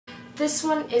this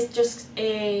one is just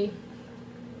a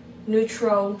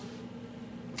neutral,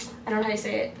 I don't know how you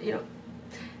say it, you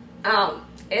know,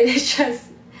 it is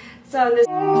just, so this.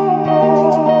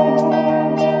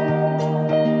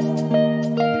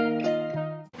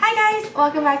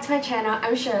 Welcome back to my channel.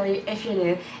 I'm Shirley if you're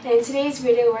new, and in today's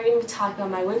video we're going to be talking about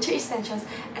my winter essentials,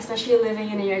 especially living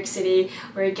in New York City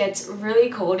where it gets really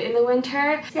cold in the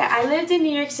winter. Yeah, I lived in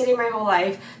New York City my whole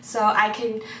life, so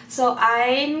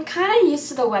I'm kind of used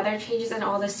to the weather changes and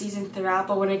all the seasons throughout,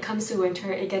 but when it comes to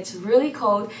winter it gets really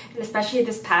cold, and especially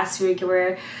this past week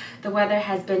where the weather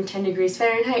has been 10 degrees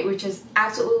Fahrenheit, which is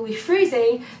absolutely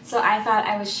freezing. So I thought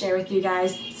I would share with you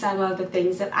guys some of the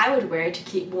things that I would wear to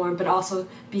keep warm but also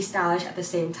be stylish at the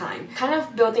same time. Kind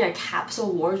of building a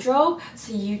capsule wardrobe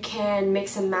so you can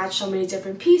mix and match so many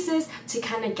different pieces to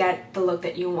kind of get the look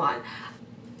that you want.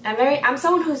 I'm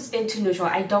someone who's into neutral.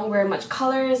 I don't wear much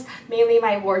colors. Mainly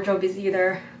my wardrobe is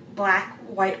either black,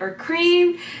 white, or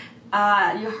cream.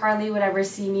 You hardly would ever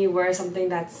see me wear something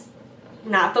that's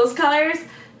not those colors.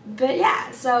 But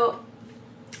yeah, so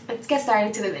let's get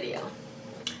started to the video.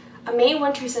 A main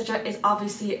winter essential is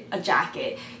obviously a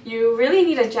jacket. You really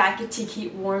need a jacket to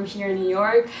keep warm here in New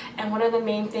York, and one of the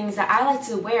main things that I like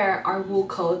to wear are wool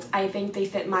coats. I think they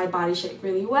fit my body shape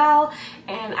really well,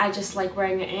 and I just like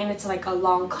wearing it, and it's like a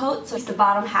long coat, so it's the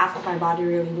bottom half of my body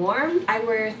really warm. I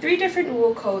wear 3 different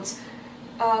wool coats,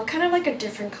 kind of like a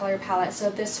different color palette.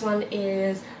 So this one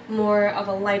is more of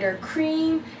a lighter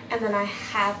cream, and then I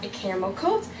have a camel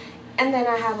coat, and then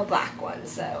I have a black one.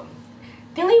 So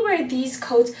I only wear these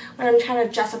coats when I'm trying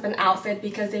to dress up an outfit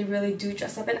because they really do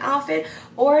dress up an outfit,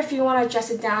 or if you want to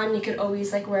dress it down you could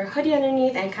always like wear a hoodie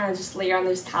underneath and kind of just layer on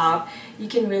this top. You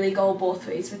can really go both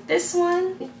ways with this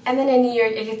one. And then in New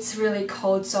York it gets really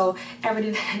cold, so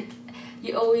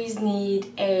you always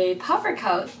need a puffer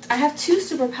coat. I have 2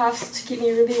 super puffs to keep me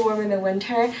really warm in the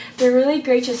winter. They're really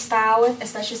great to style with,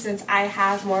 especially since I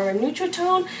have more of a neutral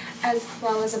tone as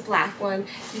well as a black one.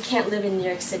 You can't live in New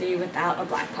York City without a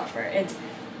black puffer. It's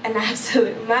an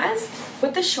absolute must.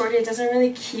 With the shorty, it doesn't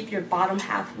really keep your bottom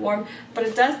half warm, but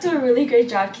it does do a really great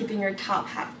job keeping your top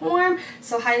half warm,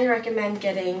 so highly recommend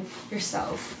getting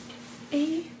yourself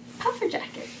a puffer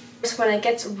jacket. When it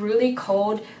gets really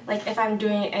cold, like if I'm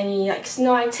doing any like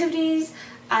snow activities,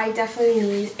 I definitely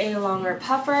need a longer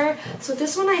puffer. So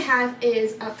this one I have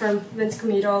is from Vince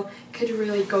Camuto. Could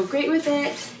really go great with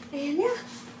it. And yeah.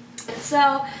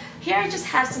 So here I just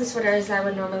have some sweaters that I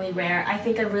would normally wear. I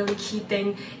think a really key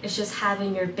thing is just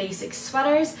having your basic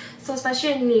sweaters. So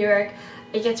especially in New York,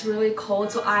 it gets really cold,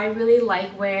 so I really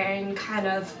like wearing kind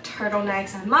of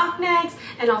turtlenecks and mock necks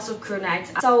and also crew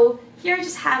necks. So here I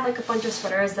just have like a bunch of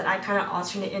sweaters that I kind of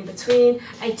alternate in between.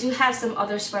 I do have some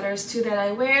other sweaters too that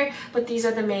I wear, but these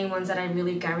are the main ones that I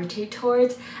really gravitate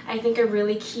towards. I think a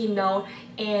really key note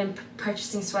in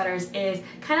purchasing sweaters is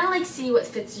kind of like see what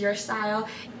fits your style.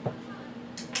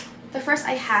 The first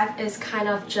I have is kind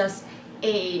of just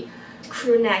a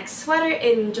crew neck sweater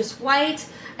in just white.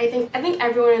 I think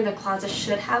everyone in the closet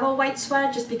should have a white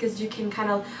sweater just because you can kind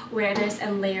of wear this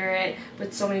and layer it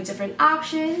with so many different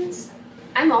options.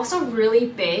 I'm also really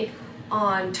big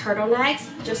on turtlenecks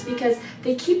just because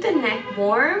they keep the neck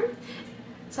warm.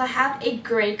 So I have a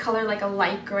gray color, like a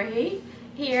light gray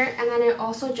here, and then I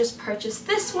also just purchased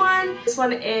this one. This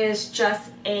one is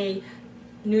just a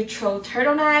neutral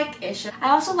turtleneck-ish.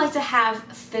 I also like to have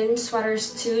thin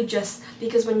sweaters too, just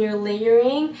because when you're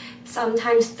layering,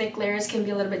 sometimes thick layers can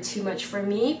be a little bit too much for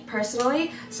me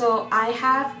personally. So I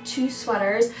have 2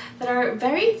 sweaters that are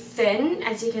very thin.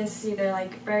 As you can see, they're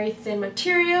like very thin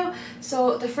material.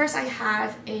 So the first I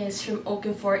have is from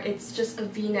Oakenford. It's just a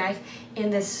v-neck in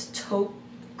this taupe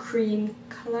cream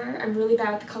color. I'm really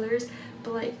bad with the colors,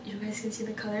 but like you guys can see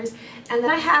the colors. And then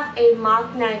I have a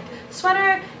mock neck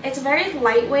sweater. It's very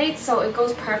lightweight, so it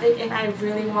goes perfect if I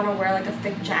really want to wear like a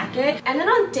thick jacket. And then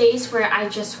on days where I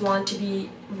just want to be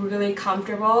really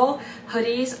comfortable,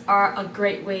 hoodies are a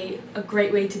great way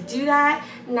to do that.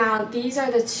 Now these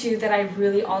are the 2 that I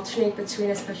really alternate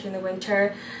between, especially in the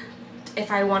winter.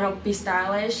 If I want to be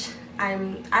stylish,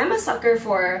 I'm a sucker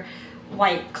for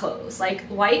white clothes. Like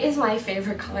white is my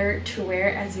favorite color to wear,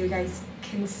 as you guys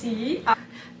can see.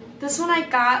 This one I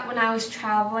got when I was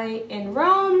traveling in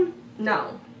Rome.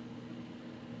 No,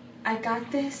 I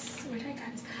got this, where did I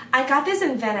get this? I got this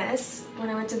in Venice when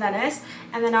I went to Venice,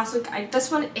 and then also this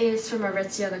one is from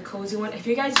Aritzia, the cozy one. If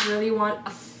you guys really want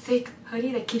a thick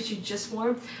hoodie that keeps you just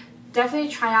warm, definitely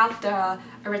try out the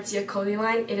Aritzia cozy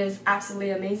line. It is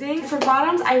absolutely amazing. For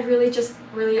bottoms, I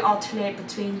really alternate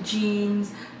between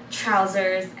jeans,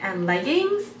 trousers, and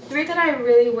leggings. 3 that I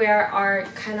really wear are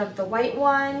kind of the white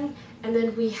one, and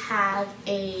then we have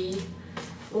a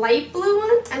light blue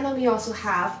one, and then we also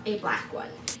have a black one.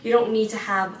 You don't need to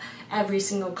have every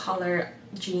single color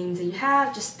jeans that you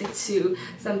have, just stick to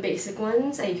some basic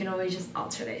ones and you can always just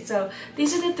alternate. So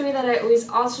these are the three that I always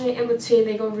alternate in between.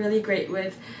 They go really great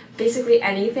with basically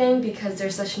anything because they're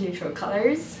such neutral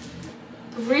colors.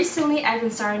 Recently I've been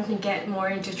starting to get more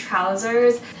into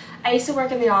trousers. I used to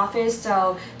work in the office,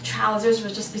 so trousers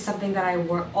would just be something that I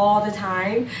wore all the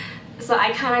time. So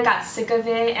I kind of got sick of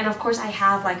it, and of course I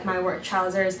have like my work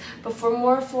trousers, but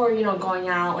for you know, going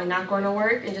out and not going to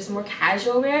work and just more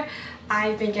casual wear,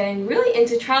 I've been getting really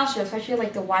into trousers, especially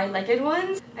like the wide-legged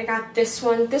ones. I got this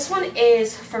one. This one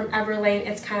is from Everlane.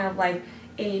 It's kind of like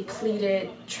a pleated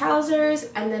trousers,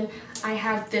 and then I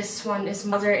have this one. It's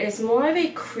more of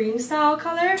a cream style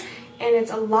color, and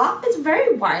it's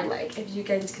very wide leg, if you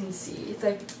guys can see. It's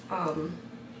like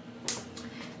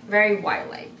very wide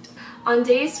leg. On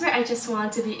days where I just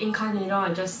want to be incognito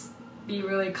and just be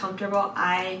really comfortable,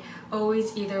 I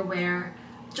always either wear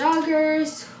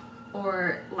joggers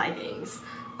or leggings.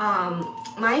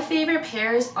 My favorite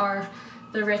pairs are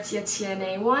the Ritzia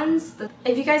TNA ones.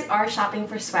 If you guys are shopping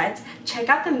for sweats, check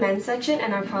out the men's section,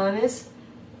 and I promise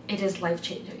it is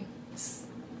life-changing.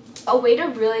 A way to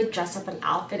really dress up an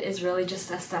outfit is really just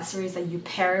the accessories that you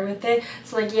pair with it.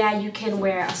 So like, yeah, you can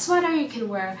wear a sweater, you can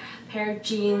wear a pair of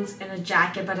jeans and a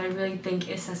jacket, but I really think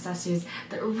it's accessories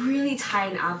that really tie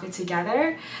an outfit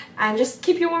together and just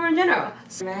keep you warm in general.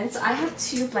 So I have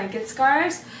two blanket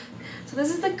scarves. So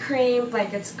this is the cream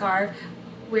blanket scarf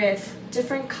with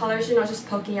different colors, you know, just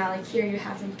poking out. Like here you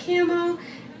have some camo,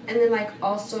 and then like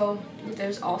also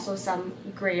there's also some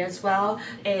gray as well.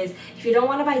 If you don't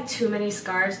want to buy too many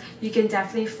scarves, you can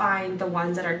definitely find the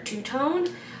ones that are two-toned.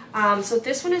 So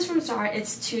this one is from Zara.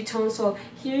 It's two-toned. So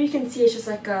here you can see it's just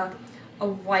like a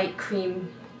white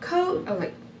cream coat, or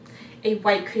like a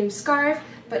white cream scarf,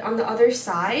 but on the other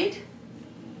side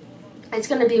it's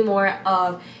going to be more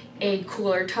of a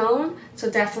cooler tone. So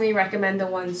definitely recommend the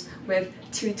ones with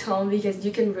two-tone because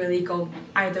you can really go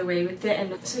either way with it.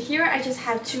 And so here I just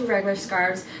have two regular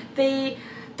scarves. They're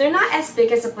not as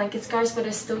big as the blanket scarves, but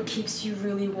it still keeps you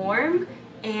really warm.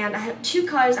 And I have two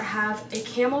colors. I have a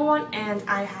camel one and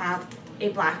I have a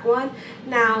black one.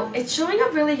 Now it's showing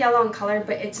up really yellow in color,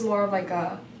 but it's more of like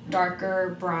a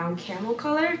darker brown camel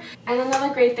color. And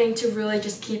another great thing to really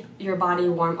just keep your body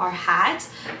warm are hats.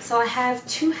 So I have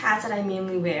two hats that I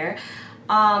mainly wear.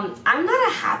 I'm not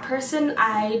a hat person.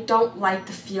 I don't like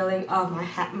the feeling of my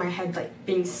head like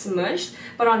being smushed,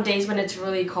 but on days when it's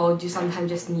really cold you sometimes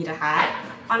just need a hat.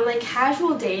 On like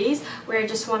casual days where I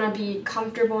just want to be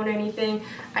comfortable and anything,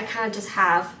 I kind of just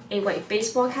have a white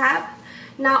baseball cap.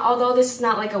 Now although this is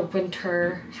not like a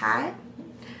winter hat,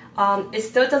 it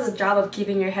still does a job of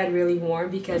keeping your head really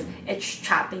warm because it's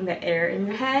trapping the air in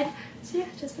your head. So yeah,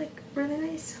 just like really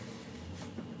nice.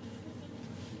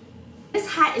 This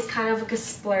hat is kind of like a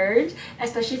splurge,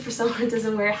 especially for someone who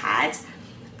doesn't wear hats.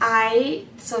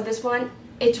 So this one,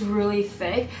 it's really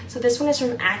thick. So this one is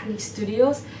from Acne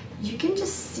Studios. You can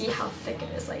just see how thick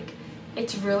it is. Like,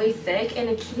 it's really thick and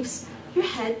it keeps your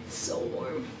head so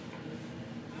warm.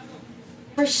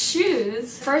 For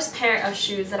shoes, first pair of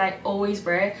shoes that I always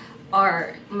wear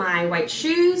are my white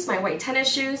shoes, my white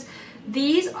tennis shoes.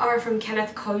 These are from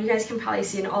Kenneth Co. You guys can probably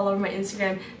see it all over my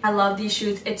Instagram. I love these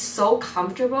shoes. It's so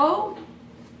comfortable.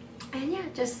 And yeah,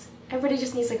 everybody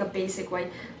just needs like a basic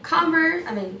white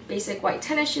basic white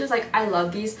tennis shoes. Like, I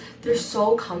love these. They're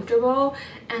so comfortable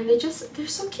and they're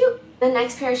so cute. The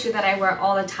next pair of shoes that I wear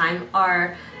all the time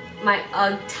are my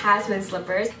UGG Tasman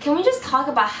slippers. Can we just talk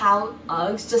about how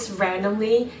UGGs just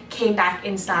randomly came back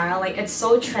in style? Like, it's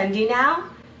so trendy now.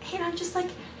 And I'm just like,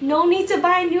 no need to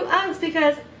buy new UGGs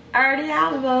because I already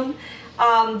have them.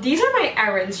 These are my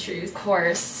errands shoes. Of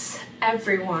course,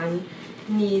 everyone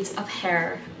needs a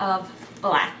pair of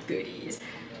black booties.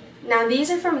 Now these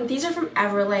are from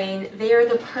Everlane. They are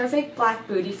the perfect black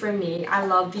booty for me. I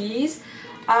love these.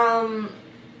 Yeah,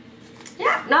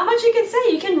 not much you can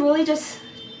say. You can really just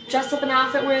dress up an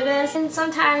outfit, wear this. And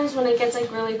sometimes when it gets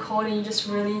like really cold and you just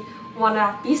really want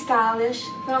to be stylish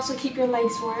but also keep your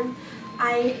legs warm,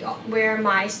 I wear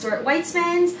my Stuart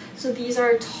Weitzmans. So these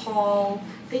are tall.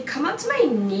 They come up to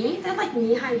my knee. They're like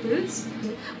knee-high boots.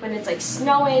 When it's like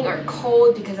snowing or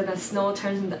cold, because then the snow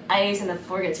turns into ice and the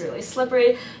floor gets really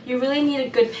slippery, you really need a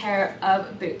good pair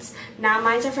of boots. Now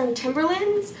mine are from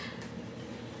Timberlands,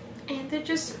 and they're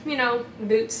just, you know,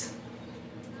 boots.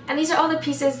 And these are all the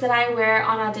pieces that I wear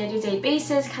on a day-to-day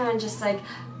basis, kind of just like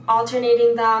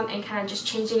alternating them and kind of just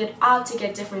changing it up to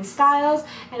get different styles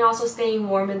and also staying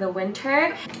warm in the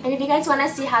winter. And if you guys want to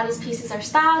see how these pieces are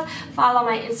styled, follow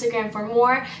my Instagram for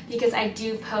more because I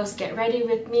do post get ready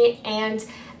with me and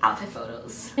outfit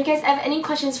photos. If you guys have any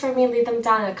questions for me, leave them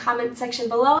down in the comment section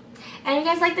below. And if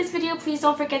you guys like this video, please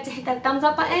don't forget to hit that thumbs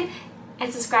up button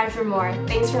and subscribe for more.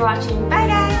 Thanks for watching. Bye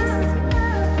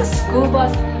guys! The school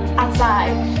bus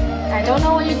outside. I don't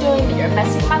know what you're doing, but you're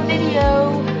messing my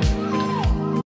video.